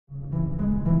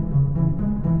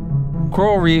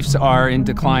Coral reefs are in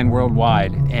decline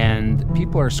worldwide, and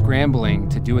people are scrambling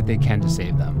to do what they can to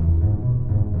save them.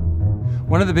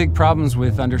 One of the big problems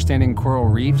with understanding coral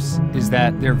reefs is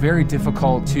that they're very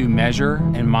difficult to measure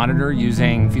and monitor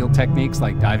using field techniques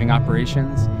like diving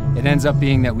operations. It ends up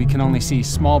being that we can only see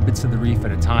small bits of the reef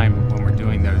at a time when we're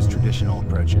doing those traditional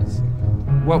approaches.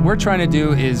 What we're trying to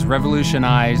do is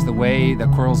revolutionize the way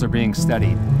that corals are being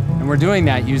studied, and we're doing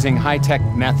that using high-tech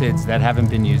methods that haven't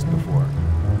been used before.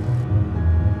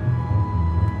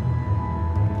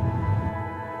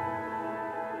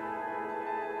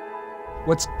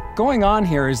 What's going on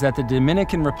here is that the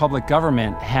Dominican Republic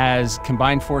government has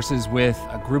combined forces with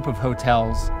a group of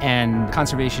hotels and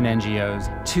conservation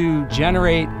NGOs to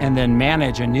generate and then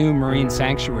manage a new marine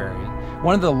sanctuary,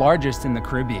 one of the largest in the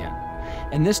Caribbean.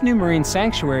 And this new marine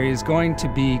sanctuary is going to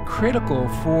be critical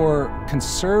for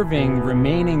conserving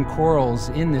remaining corals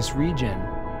in this region.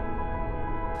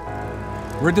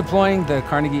 We're deploying the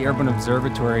Carnegie Airborne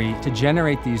Observatory to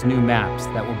generate these new maps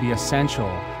that will be essential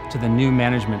to the new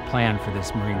management plan for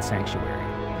this marine sanctuary.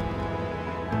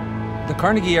 The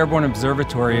Carnegie Airborne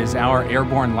Observatory is our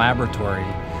airborne laboratory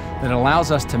that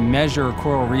allows us to measure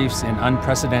coral reefs in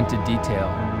unprecedented detail.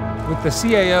 With the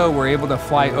CAO, we're able to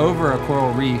fly over a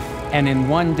coral reef and in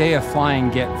one day of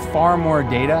flying get far more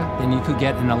data than you could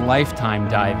get in a lifetime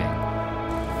diving.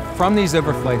 From these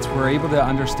overflights, we're able to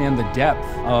understand the depth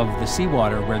of the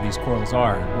seawater where these corals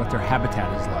are, what their habitat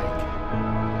is like.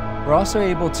 We're also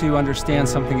able to understand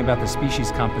something about the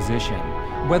species composition,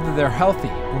 whether they're healthy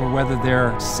or whether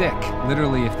they're sick,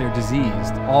 literally if they're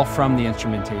diseased, all from the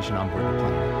instrumentation on board the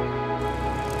plane.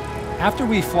 After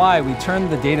we fly, we turn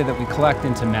the data that we collect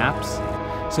into maps.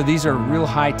 So these are real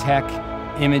high-tech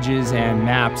images and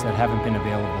maps that haven't been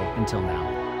available until now.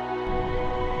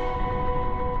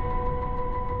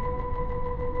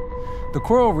 The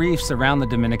coral reefs around the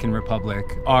Dominican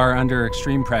Republic are under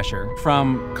extreme pressure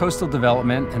from coastal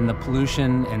development and the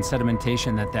pollution and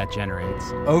sedimentation that generates,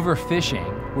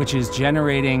 overfishing, which is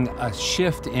generating a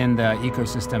shift in the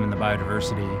ecosystem and the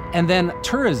biodiversity, and then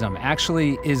tourism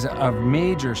actually is a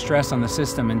major stress on the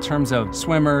system in terms of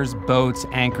swimmers, boats,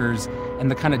 anchors, and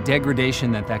the kind of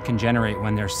degradation that can generate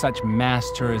when there's such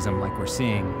mass tourism like we're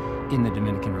seeing in the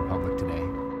Dominican Republic today.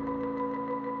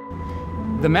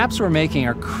 The maps we're making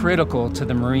are critical to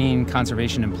the marine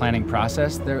conservation and planning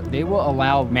process. They will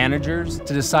allow managers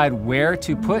to decide where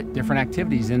to put different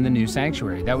activities in the new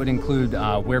sanctuary. That would include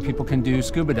where people can do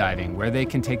scuba diving, where they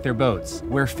can take their boats,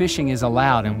 where fishing is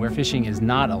allowed and where fishing is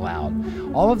not allowed.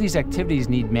 All of these activities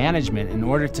need management in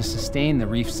order to sustain the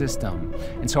reef system.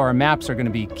 And so our maps are going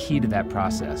to be key to that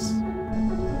process.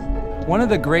 One of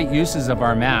the great uses of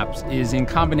our maps is in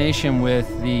combination with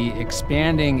the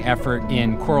expanding effort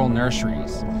in coral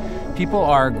nurseries. People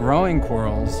are growing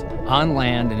corals on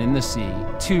land and in the sea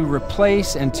to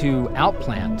replace and to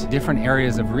outplant different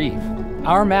areas of reef.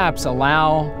 Our maps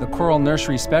allow the coral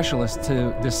nursery specialists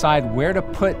to decide where to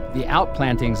put the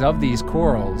outplantings of these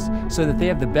corals so that they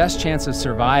have the best chance of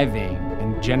surviving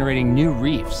and generating new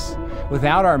reefs.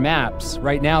 Without our maps,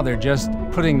 right now they're just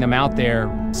putting them out there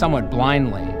somewhat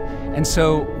blindly. And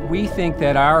so we think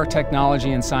that our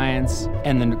technology and science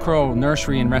and the coral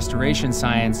nursery and restoration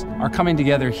science are coming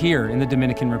together here in the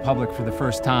Dominican Republic for the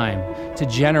first time to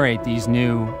generate these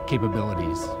new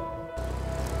capabilities.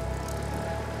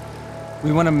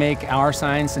 We want to make our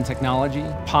science and technology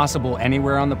possible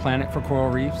anywhere on the planet for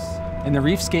coral reefs. And the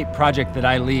Reefscape project that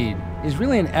I lead is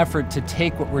really an effort to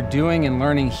take what we're doing and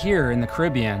learning here in the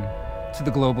Caribbean to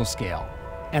the global scale.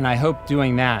 And I hope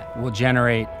doing that will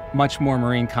generate much more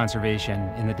marine conservation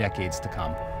in the decades to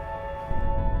come.